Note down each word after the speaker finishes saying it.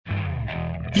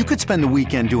You could spend the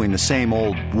weekend doing the same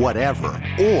old whatever,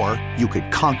 or you could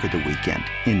conquer the weekend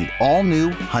in the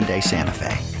all-new Hyundai Santa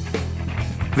Fe.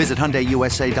 Visit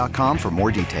HyundaiUSA.com for more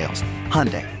details.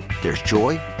 Hyundai, there's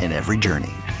joy in every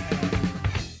journey.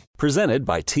 Presented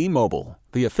by T-Mobile,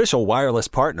 the official wireless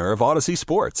partner of Odyssey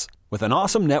Sports. With an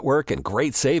awesome network and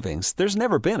great savings, there's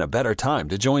never been a better time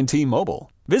to join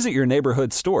T-Mobile. Visit your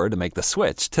neighborhood store to make the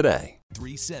switch today.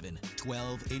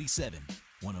 37-1287.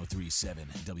 1037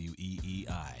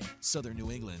 WEEI, Southern New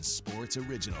England's sports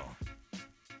original.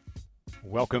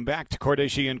 Welcome back to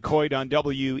Cordischi and Coit on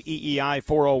WEEI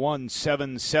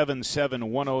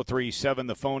 401-777-1037.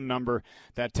 The phone number,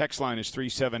 that text line is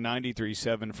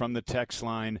 379037 from the text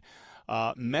line.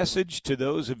 Message to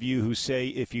those of you who say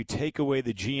if you take away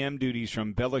the GM duties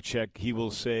from Belichick, he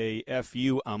will say, F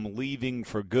you, I'm leaving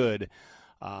for good.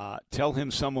 Tell him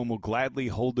someone will gladly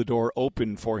hold the door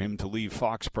open for him to leave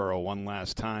Foxborough one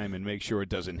last time and make sure it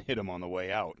doesn't hit him on the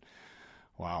way out.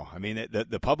 Wow. I mean,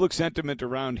 the public sentiment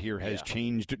around here has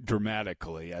changed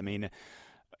dramatically. I mean,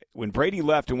 when Brady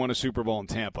left and won a Super Bowl in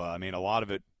Tampa, I mean, a lot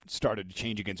of it started to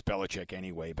change against Belichick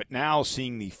anyway. But now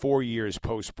seeing the 4 years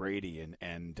post-Brady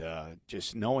and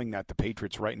just knowing that the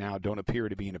Patriots right now don't appear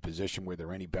to be in a position where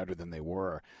they're any better than they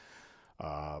were,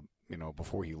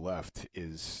 before he left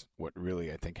is what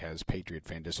really, I think, has Patriot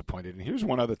fan disappointed. And here's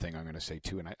one other thing I'm going to say,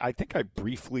 too, and I think I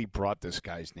briefly brought this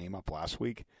guy's name up last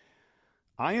week.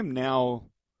 I am now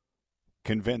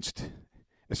convinced,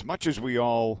 as much as we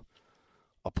all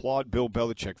applaud Bill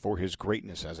Belichick for his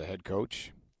greatness as a head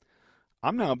coach,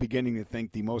 I'm now beginning to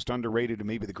think the most underrated and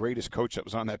maybe the greatest coach that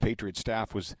was on that Patriot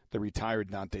staff was the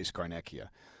retired Dante Scarnecchia.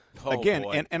 Again,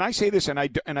 and I say this, and I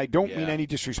don't mean any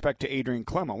disrespect to Adrian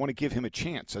Clem. I want to give him a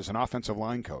chance as an offensive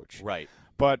line coach. Right.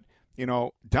 But,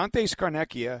 Dante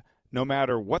Scarnecchia, no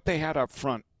matter what they had up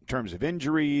front in terms of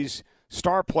injuries,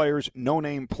 star players,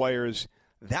 no-name players,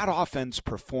 that offense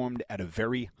performed at a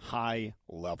very high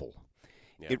level.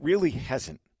 Yeah. It really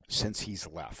hasn't since he's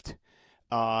left.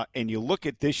 And you look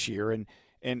at this year, and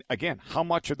again, how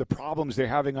much of the problems they're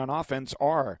having on offense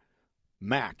are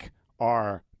Mac,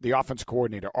 are the offense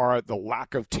coordinator, are the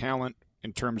lack of talent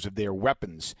in terms of their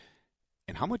weapons,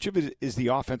 and how much of it is the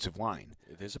offensive line?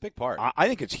 There's a big part. I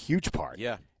think it's a huge part.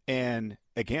 Yeah. And,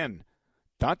 again,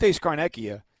 Dante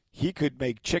Scarnecchia, he could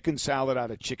make chicken salad out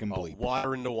of chicken bleep.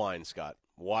 Water into wine, Scott.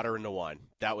 Water into wine.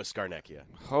 That was Scarnecchia.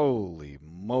 Holy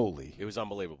moly. It was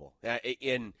unbelievable.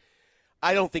 And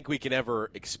I don't think we can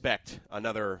ever expect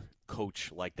another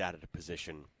coach like that at a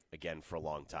position again for a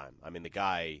long time. I mean, the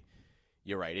guy,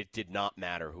 you're right, it did not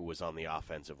matter who was on the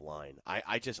offensive line.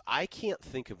 I can't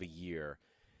think of a year,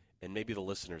 and maybe the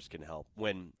listeners can help,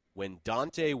 when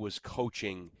Dante was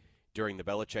coaching during the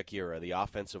Belichick era, the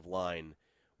offensive line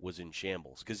was in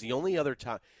shambles. Because the only other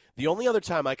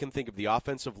time I can think of the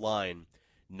offensive line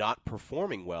not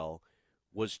performing well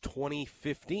was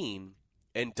 2015,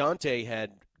 and Dante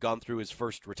had gone through his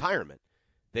first retirement.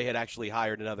 They had actually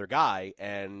hired another guy,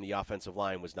 and the offensive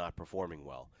line was not performing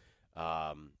well.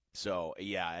 I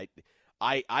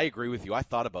agree with you. I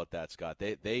thought about that, Scott.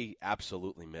 They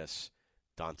absolutely miss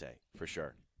Dante, for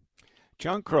sure.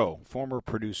 John Crow, former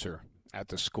producer at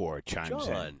The Score, chimes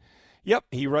in. John. Yep,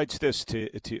 he writes this to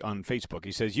on Facebook.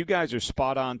 He says, you guys are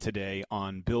spot on today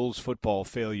on Bill's football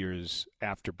failures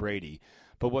after Brady.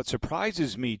 But what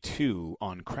surprises me, too,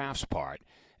 on Kraft's part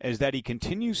is that he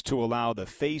continues to allow the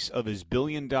face of his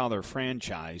billion-dollar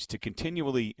franchise to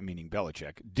continually, meaning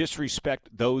Belichick,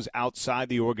 disrespect those outside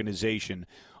the organization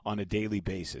on a daily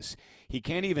basis. He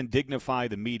can't even dignify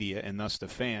the media and thus the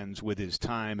fans with his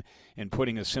time in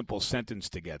putting a simple sentence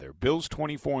together. Bill's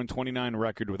 24-29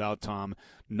 record without Tom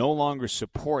no longer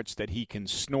supports that he can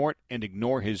snort and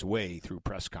ignore his way through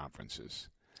press conferences.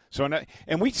 So,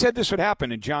 and we said this would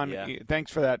happen, and John, thanks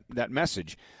for that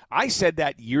message. I said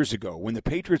that years ago when the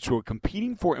Patriots were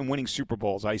competing for and winning Super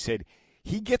Bowls. I said,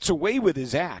 he gets away with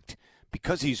his act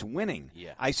because he's winning.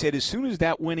 Yeah. I said, as soon as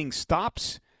that winning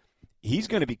stops, he's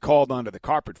going to be called onto the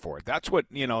carpet for it. That's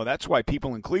why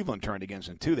people in Cleveland turned against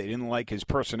him, too. They didn't like his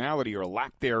personality or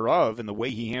lack thereof and the way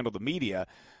he handled the media.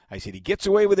 I said, he gets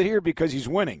away with it here because he's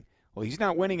winning. Well, he's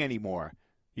not winning anymore.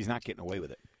 He's not getting away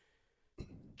with it.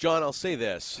 John, I'll say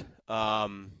this,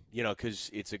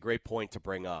 because it's a great point to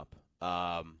bring up.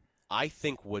 I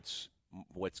think what's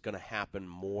going to happen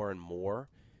more and more,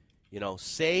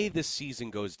 say this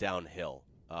season goes downhill.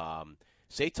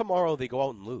 Say tomorrow they go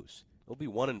out and lose. They'll be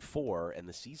 1-4, and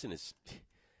the season is,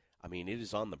 it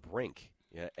is on the brink.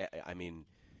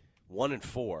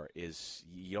 1-4 is,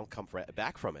 you don't come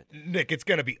back from it. Nick, it's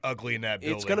going to be ugly in that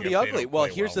building. It's going to be ugly. Well,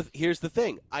 here's the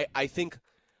thing. I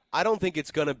don't think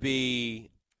it's going to be.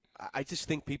 I just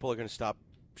think people are going to stop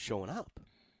showing up.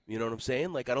 You know what I'm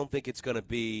saying? Like, I don't think it's going to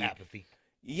be Apathy.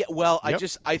 Yeah, well, Yep.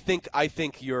 I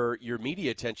think your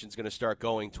media attention is going to start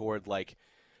going toward like,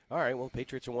 all right, well,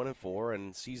 Patriots are 1-4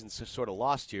 and season's sort of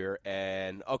lost here,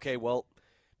 and okay, well,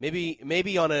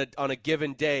 maybe on a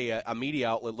given day, a media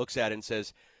outlet looks at it and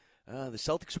says, the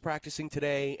Celtics are practicing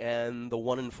today, and the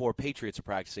 1-4 Patriots are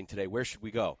practicing today. Where should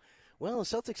we go? Well, the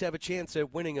Celtics have a chance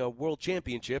at winning a world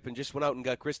championship, and just went out and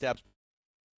got Kristaps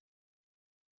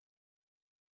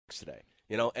today.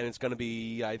 You know, and it's going to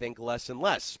be, I think, less and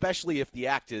less, especially if the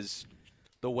act is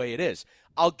the way it is.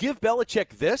 I'll give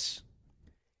Belichick this.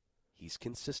 He's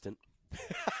consistent.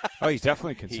 Oh, he's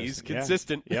definitely consistent. He's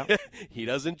consistent. Yeah. He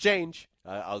doesn't change.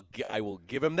 I will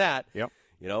give him that. Yep.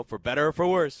 You know, for better or for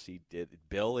worse,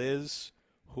 Bill is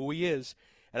who he is.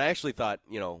 And I actually thought,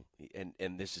 you know,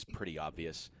 and this is pretty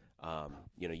obvious.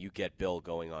 You know, you get Bill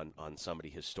going on somebody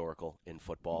historical in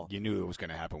football. You knew it was going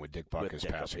to happen with Dick Butkus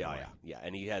passing away. Yeah,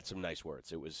 and he had some nice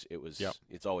words. It was. Yep.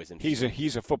 It's always interesting.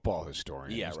 He's a football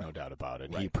historian. Yeah, There's right. no doubt about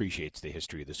it. Right. He appreciates the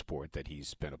history of the sport that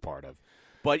he's been a part of.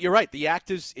 But you're right. The act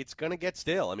is it's going to get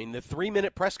stale. I mean, the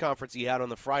 3-minute press conference he had on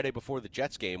the Friday before the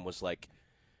Jets game was like,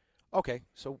 okay,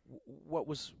 so what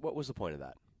was the point of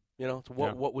that? You know,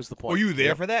 what was the point? Were you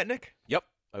there for that, Nick? Yep,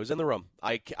 I was in the room.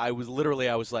 I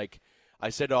was like, I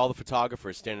said to all the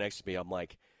photographers standing next to me, I'm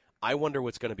like, I wonder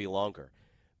what's going to be longer,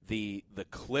 the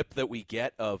clip that we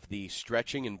get of the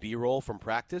stretching and B-roll from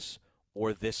practice,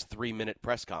 or this 3-minute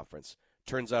press conference.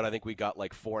 Turns out, I think we got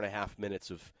like 4.5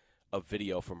 minutes of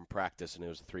video from practice, and it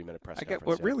was a 3-minute press conference.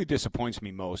 What really disappoints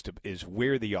me most is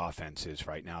where the offense is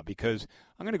right now, because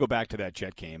I'm going to go back to that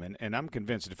Jet game, and I'm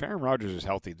convinced if Aaron Rodgers is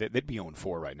healthy, they'd be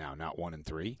 0-4 right now, not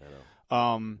 1-3. I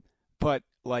know. But,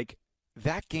 like,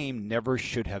 that game never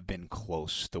should have been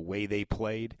close the way they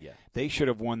played. Yeah. They should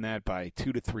have won that by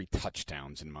 2 to 3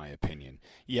 touchdowns, in my opinion.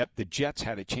 Yet the Jets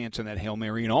had a chance on that Hail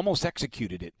Mary and almost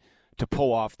executed it to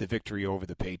pull off the victory over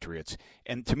the Patriots.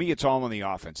 And to me, it's all on the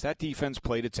offense. That defense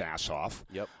played its ass off.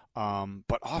 Yep.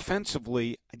 But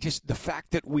offensively, just the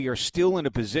fact that we are still in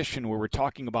a position where we're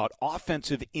talking about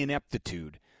offensive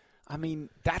ineptitude, I mean,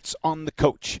 that's on the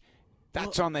coach.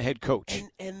 That's on the head coach.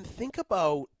 And think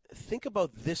about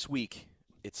this week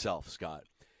itself, Scott.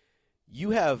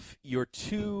 You have your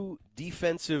two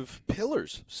defensive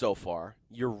pillars so far.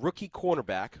 Your rookie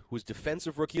cornerback, who's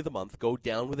defensive rookie of the month, go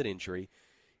down with an injury.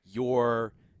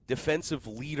 Your defensive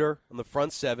leader on the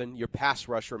front seven, your pass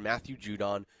rusher, Matthew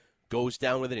Judon, goes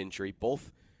down with an injury.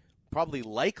 Both probably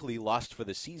likely lost for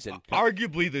the season.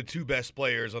 Arguably the two best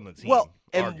players on the team. Well,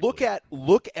 and arguably.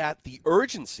 look at the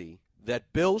urgency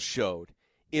that Bill showed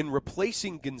in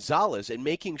replacing Gonzalez and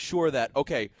making sure that,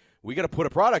 okay, we got to put a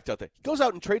product out there. He goes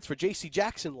out and trades for J.C.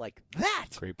 Jackson like that.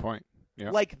 Great point.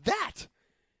 Yep. Like that.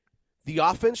 The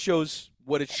offense shows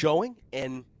what it's showing,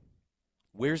 and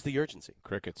where's the urgency?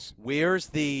 Crickets. Where's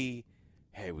the,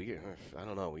 hey, I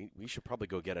don't know, we should probably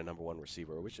go get a number one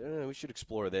receiver. We should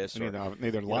explore this.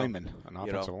 Neither lineman, an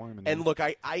offensive lineman. And look,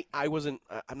 I'm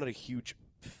not a huge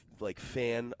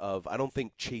fan of, I don't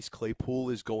think Chase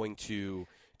Claypool is going to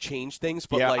change things.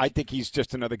 But I think he's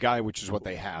just another guy, which is what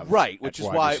they have. Right, which is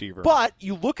why. Receiver. But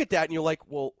you look at that and you're like,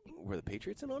 well, were the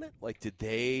Patriots in on it? Like, did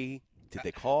they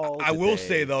call? I will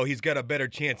say, though, he's got a better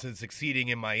chance of succeeding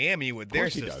in Miami with their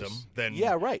system than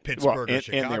Pittsburgh or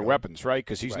Chicago. And their weapons, right?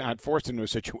 Because he's not forced into a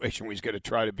situation where he's going to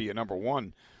try to be a number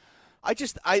one. I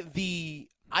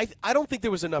don't think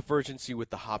there was enough urgency with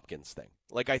the Hopkins thing.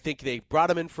 Like, I think they brought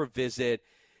him in for a visit.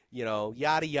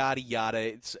 Yada, yada, yada.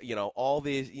 It's, all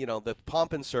these, the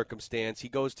pomp and circumstance. He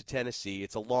goes to Tennessee.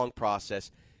 It's a long process.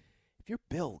 If you're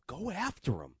Bill, go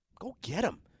after him. Go get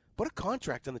him. Put a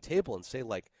contract on the table and say,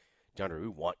 like, John, we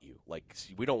want you. Like,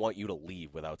 we don't want you to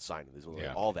leave without signing this.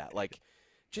 All that. Like,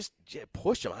 just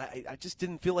push him. I just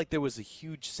didn't feel like there was a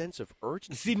huge sense of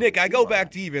urgency. See, Nick, I go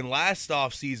back to even last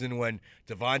offseason when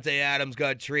Devontae Adams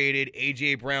got traded,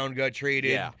 A.J. Brown got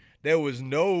traded. Yeah. There was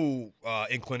no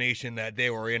inclination that they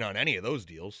were in on any of those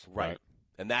deals. Right.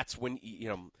 And that's when,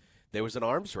 there was an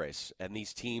arms race, and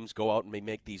these teams go out and they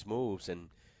make these moves, and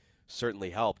certainly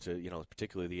helped,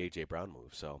 particularly the A.J. Brown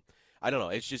move. So, I don't know.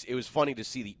 It was funny to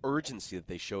see the urgency that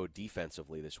they showed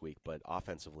defensively this week, but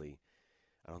offensively,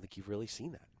 I don't think you've really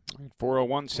seen that.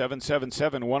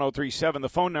 401-777-1037, the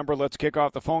phone number. Let's kick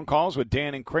off the phone calls with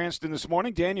Dan in Cranston this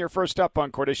morning. Dan, you're first up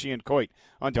on Cordischi and Coit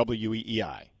on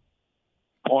WEEI.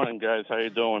 Morning, guys. How you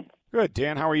doing? Good,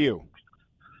 Dan. How are you?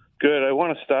 Good. I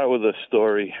want to start with a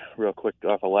story real quick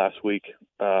off of last week,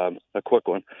 a quick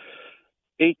one.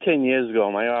 8-10 years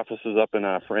ago, my office is up in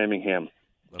Framingham.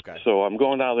 Okay. So I'm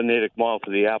going down to the Natick Mall for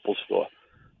the Apple store.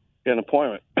 Get an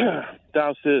appointment.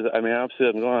 Upstairs, I'm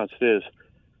going downstairs.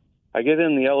 I get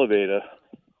in the elevator.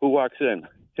 Who walks in?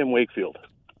 Tim Wakefield,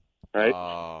 right?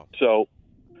 So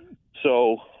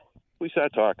we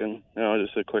start talking,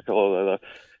 just a quick hello.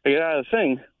 I get out of the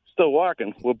thing, still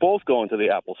walking. We're both going to the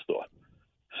Apple store.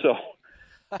 So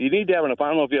you need to have I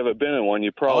don't know if you've ever been in one.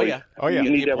 You probably you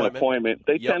need to have an appointment.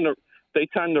 They tend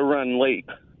to run late.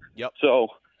 Yep. So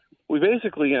we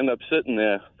basically end up sitting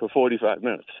there for 45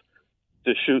 minutes,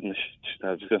 just shooting.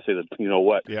 I was just gonna say the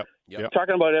what. Yep.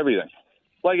 Talking about everything.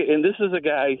 And this is a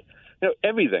guy,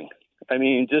 everything. I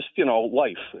mean, just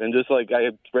life, and just like I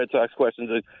have Red Sox questions,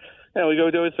 and we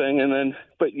go do a thing, and then,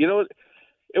 but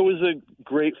it was a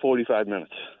great 45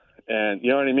 minutes, and you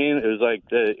know what I mean. It was like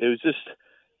it was just.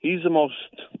 He's the most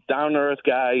down-to-earth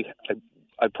guy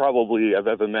I probably have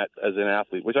ever met as an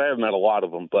athlete, which I have met a lot of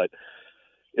them, but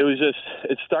it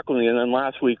stuck with me. And then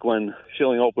last week when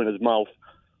Schilling opened his mouth,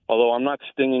 although I'm not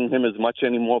stinging him as much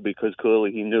anymore because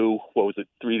clearly he knew,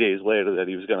 3 days later that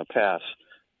he was going to pass,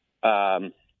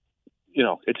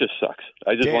 it just sucks.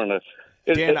 I just wanted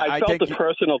to... I felt the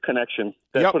personal connection.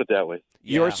 Let's put it that way.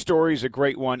 Your story is a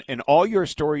great one, and all your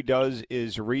story does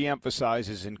is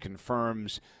reemphasizes and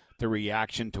confirms the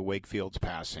reaction to Wakefield's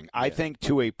passing. I think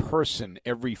to a person,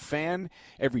 every fan,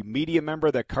 every media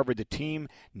member that covered the team,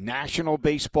 national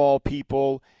baseball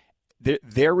people,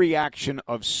 their reaction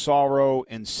of sorrow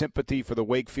and sympathy for the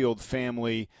Wakefield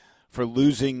family for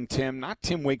losing Tim, not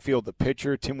Tim Wakefield the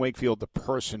pitcher, Tim Wakefield the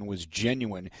person, was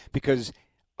genuine because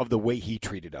of the way he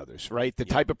treated others, right? The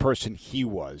type of person he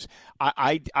was.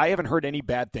 I haven't heard any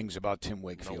bad things about Tim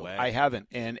Wakefield. No way. I haven't.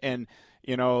 And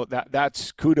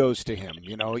that's kudos to him.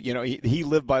 He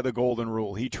lived by the golden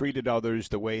rule. He treated others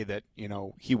the way that,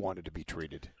 he wanted to be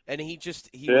treated. And he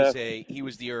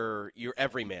was your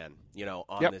everyman,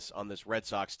 on this Red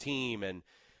Sox team. And,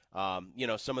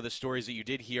 some of the stories that you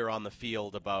did hear on the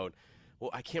field about,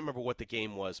 I can't remember what the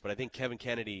game was, but I think Kevin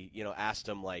Kennedy, asked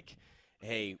him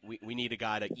hey, we need a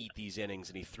guy to eat these innings,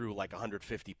 and he threw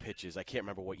 150 pitches. I can't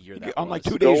remember what year that was. On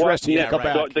 2 days rest, he come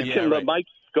back.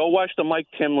 Go watch the Mike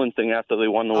Timlin thing after they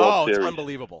won the World Series. Oh, it's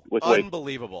unbelievable.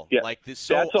 Unbelievable. Yeah. That's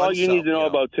all you need to know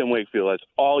about Tim Wakefield. That's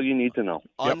all you need to know.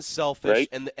 Unselfish.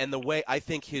 Right? And the way I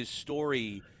think his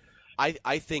story,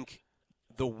 I think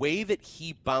the way that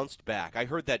he bounced back. I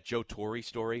heard that Joe Torre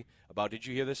story about, did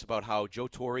you hear this? About how Joe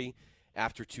Torre,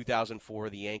 after 2004,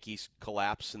 the Yankees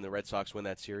collapse and the Red Sox win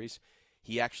that series,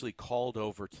 he actually called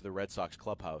over to the Red Sox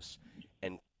clubhouse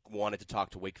and wanted to talk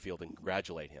to Wakefield and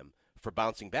congratulate him for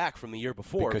bouncing back from the year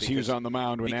before. Because he was on the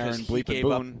mound when Aaron bleeping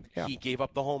Boone. He gave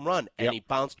up the home run, and he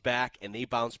bounced back, and they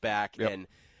bounced back. And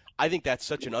I think that's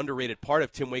such an underrated part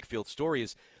of Tim Wakefield's story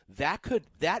is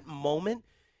that moment,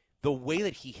 the way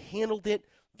that he handled it,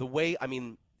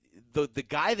 the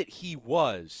guy that he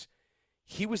was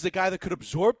the guy that could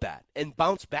absorb that and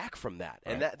bounce back from that.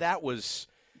 And that was,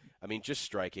 just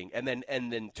striking. And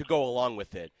then to go along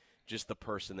with it, just the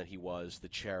person that he was, the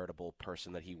charitable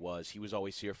person that he was. He was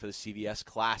always here for the CVS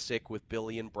Classic with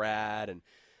Billy and Brad. And,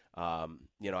 I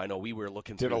know we were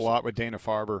looking through. Did a lot with Dana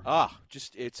Farber.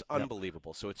 It's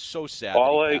unbelievable. So it's so sad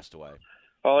that he passed away.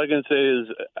 All I can say is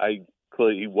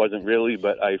clearly he wasn't really,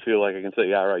 but I feel like I can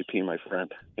say R.I.P. my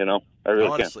friend. I really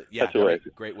Honestly, can. Yeah,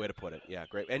 great way to put it. Yeah,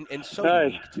 great. And so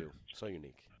unique, too. So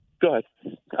unique. Go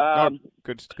ahead.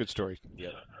 Good story. Yeah.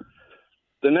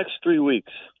 The next 2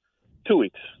 weeks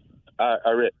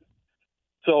are it.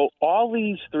 So all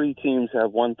these three teams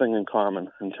have one thing in common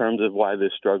in terms of why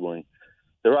they're struggling.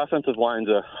 Their offensive lines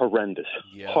are horrendous.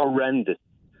 Yeah. Horrendous.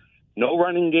 No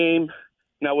running game.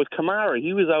 Now, with Kamara,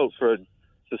 he was out for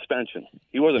suspension.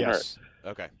 He wasn't hurt.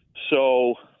 Okay.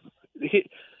 So,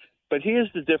 but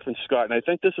here's the difference, Scott, and I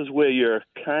think this is where you're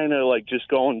kind of just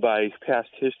going by past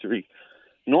history.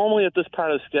 Normally at this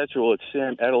part of the schedule, it's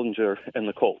Sam Edlinger and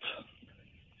the Colts.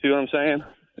 See what I'm saying?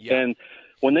 Yeah. And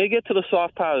when they get to the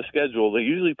soft part of the schedule, they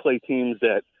usually play teams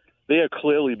that they are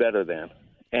clearly better than.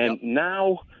 And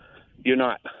now you're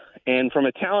not. And from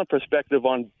a talent perspective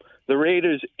on the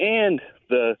Raiders and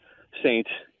the Saints,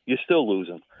 you're still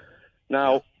losing.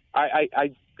 Now, I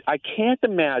can't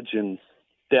imagine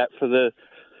that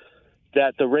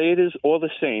that the Raiders or the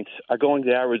Saints are going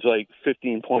to average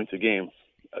 15 points a game.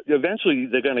 Eventually,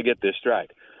 they're going to get their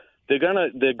stride. They're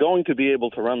going to be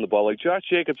able to run the ball. Josh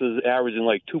Jacobs is averaging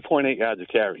 2.8 yards a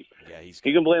carry. Yeah,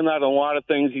 he can blame that on a lot of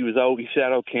things. He was out. He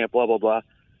sat out camp. Blah blah blah.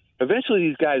 Eventually,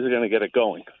 these guys are going to get it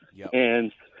going. Yep.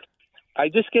 And I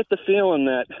just get the feeling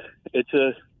that it's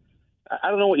I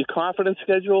don't know what your confidence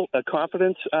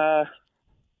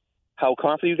how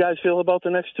confident you guys feel about the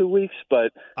next 2 weeks,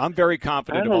 but I'm very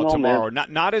confident about tomorrow. Man.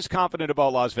 Not as confident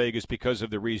about Las Vegas because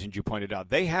of the reasons you pointed out.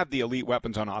 They have the elite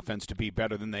weapons on offense to be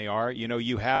better than they are. You know,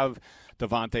 you have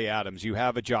Devontae Adams, you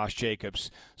have a Josh Jacobs,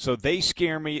 so they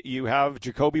scare me. You have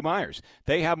Jacoby Myers.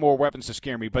 They have more weapons to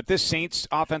scare me. But this Saints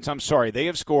offense, I'm sorry, they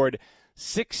have scored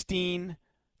 16,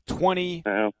 20,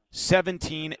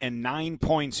 17, and 9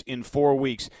 points in 4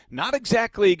 weeks. Not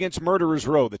exactly against Murderers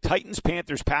Row. The Titans,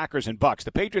 Panthers, Packers, and Bucks.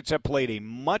 The Patriots have played a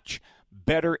much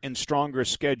better and stronger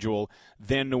schedule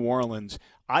than New Orleans.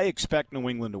 I expect New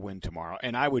England to win tomorrow,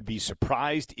 and I would be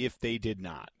surprised if they did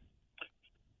not.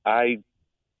 I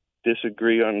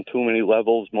disagree on too many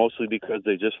levels, mostly because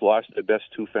they just lost their best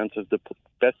defensive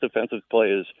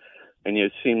players, and you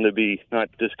seem to be not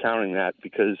discounting that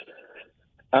because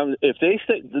if they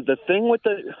say the thing with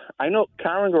I know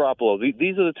Carr and Garoppolo,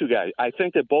 these are the two guys. I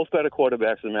think they're both better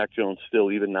quarterbacks than Mac Jones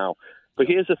still, even now. But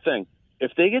here's the thing.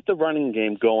 If they get the running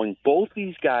game going, both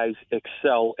these guys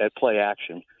excel at play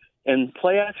action. And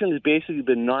play action has basically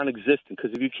been non-existent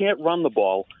because if you can't run the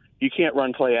ball, you can't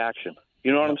run play action.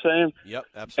 You know what I'm saying? Yep,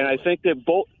 absolutely. And I think that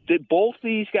both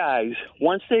these guys,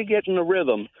 once they get in the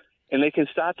rhythm and they can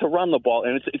start to run the ball,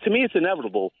 and to me it's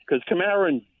inevitable because Kamara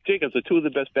and Jacobs are two of the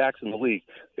best backs in the league.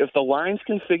 If the lines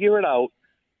can figure it out,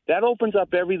 that opens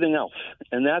up everything else.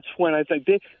 And that's when I think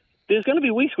there's going to be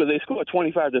weeks where they score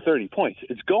 25 to 30 points.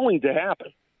 It's going to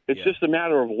happen. It's just a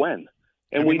matter of when.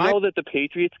 And we know that the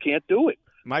Patriots can't do it.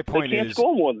 My point is,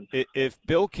 score more than if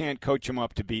Bill can't coach him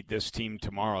up to beat this team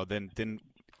tomorrow, then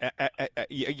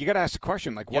you got to ask the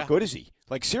question, like, what good is he?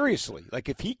 Like, seriously. Like,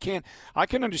 if he can't – I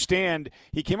can understand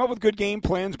he came up with good game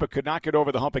plans but could not get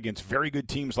over the hump against very good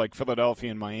teams like Philadelphia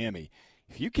and Miami.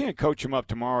 If you can't coach him up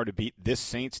tomorrow to beat this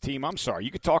Saints team, I'm sorry.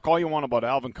 You could talk all you want about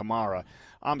Alvin Kamara.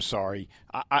 I'm sorry.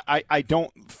 I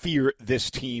don't fear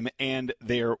this team and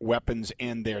their weapons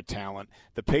and their talent.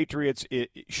 The Patriots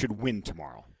should win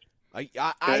tomorrow. I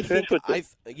think go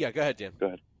ahead, Dan. Go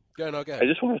ahead. Go ahead. I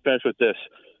just want to finish with this.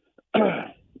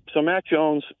 So Mac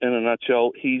Jones, in a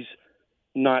nutshell, he's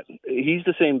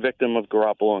the same victim of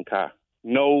Garoppolo and Carr.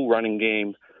 No running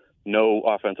game, no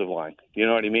offensive line. You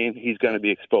know what I mean? He's going to be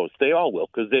exposed. They all will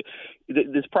because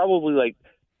there's probably like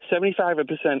 75%,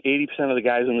 80% of the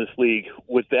guys in this league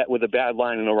with a bad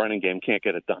line and a running game can't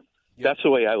get it done. Yep. That's the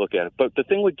way I look at it. But the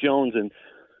thing with Jones, and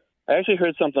I actually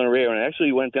heard something on the radio, and I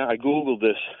actually went down. I Googled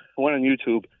this. I went on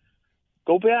YouTube.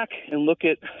 Go back and look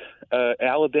at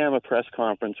Alabama press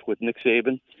conference with Nick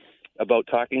Saban about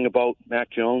talking about Mac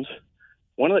Jones.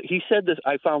 He said this.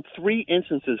 I found 3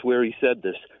 instances where he said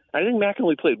this. I think Mac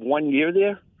only played 1 year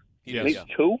there, maybe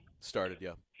 2. Started,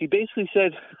 yeah. He basically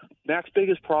said Mac's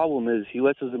biggest problem is he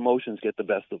lets his emotions get the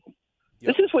best of him.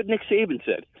 Yep. This is what Nick Saban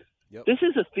said. Yep. This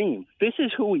is a theme. This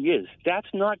is who he is.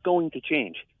 That's not going to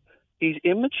change. He's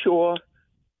immature.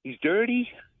 He's dirty.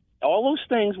 All those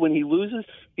things, when he loses,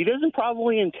 he doesn't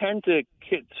probably intend to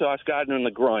hit Sauce Gardner in the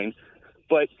groin,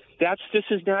 but that's just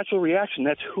his natural reaction.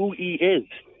 That's who he is.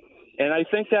 And I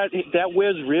think that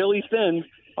wears really thin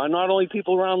on not only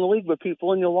people around the league, but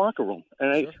people in your locker room.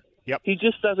 And he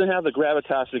just doesn't have the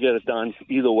gravitas to get it done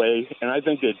either way, and I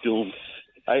think they're doomed.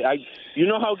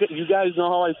 You guys know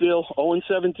how I feel.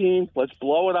 0-17, let's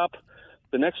blow it up.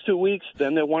 The next 2 weeks,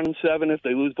 then they're 1-7. If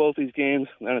they lose both these games,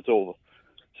 then it's over.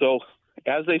 So,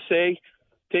 as they say,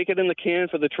 take it in the can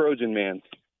for the Trojan man.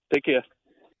 Take care.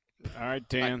 All right,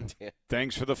 Dan.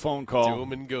 Thanks for the phone call.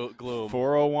 Doom and gloom.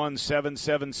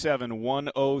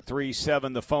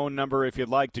 401-777-1037, the phone number if you'd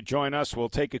like to join us. We'll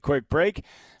take a quick break.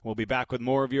 We'll be back with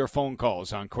more of your phone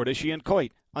calls on Cordischi and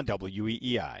Coit on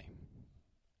WEEI.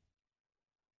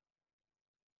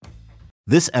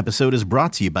 This episode is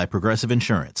brought to you by Progressive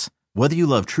Insurance. Whether you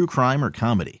love true crime or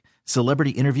comedy,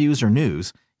 celebrity interviews or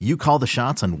news, you call the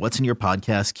shots on what's in your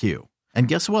podcast queue. And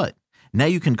guess what? Now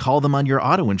you can call them on your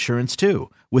auto insurance too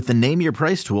with the Name Your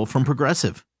Price tool from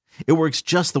Progressive. It works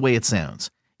just the way it sounds.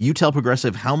 You tell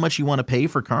Progressive how much you want to pay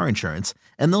for car insurance,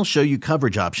 and they'll show you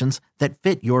coverage options that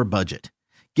fit your budget.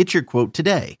 Get your quote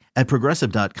today at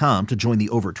Progressive.com to join the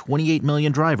over 28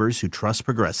 million drivers who trust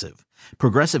Progressive.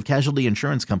 Progressive Casualty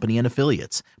Insurance Company and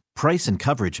Affiliates. Price and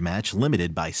coverage match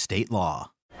limited by state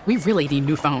law. We really need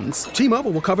new phones. T-Mobile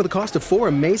will cover the cost of 4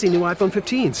 amazing new iPhone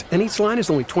 15s, and each line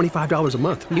is only $25 a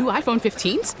month. New iPhone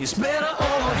 15s? It's better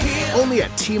over here. Only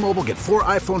at T-Mobile, get 4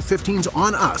 iPhone 15s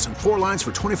on us and 4 lines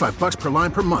for $25 per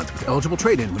line per month with eligible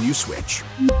trade-in when you switch.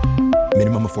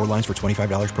 Minimum of 4 lines for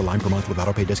 $25 per line per month with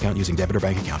autopay discount using debit or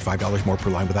bank account. $5 more per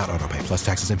line without autopay, plus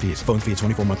taxes and fees. Phone fee at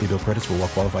 24 monthly bill credits for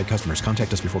well-qualified customers.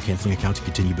 Contact us before canceling account to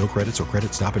continue bill credits or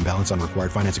credit stop and balance on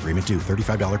required finance agreement due.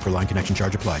 $35 per line connection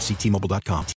charge applies. See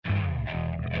T-Mobile.com.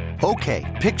 Okay,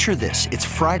 picture this. It's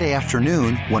Friday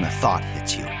afternoon when a thought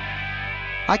hits you.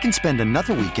 I can spend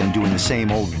another weekend doing the same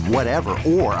old whatever,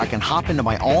 or I can hop into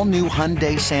my all-new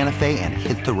Hyundai Santa Fe and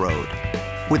hit the road.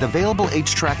 With available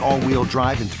H-Track all-wheel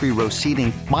drive and 3-row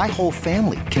seating, my whole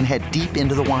family can head deep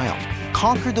into the wild.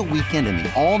 Conquer the weekend in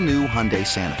the all-new Hyundai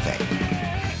Santa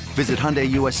Fe. Visit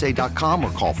HyundaiUSA.com or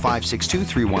call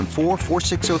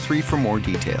 562-314-4603 for more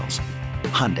details.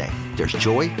 Hyundai, there's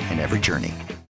joy in every journey.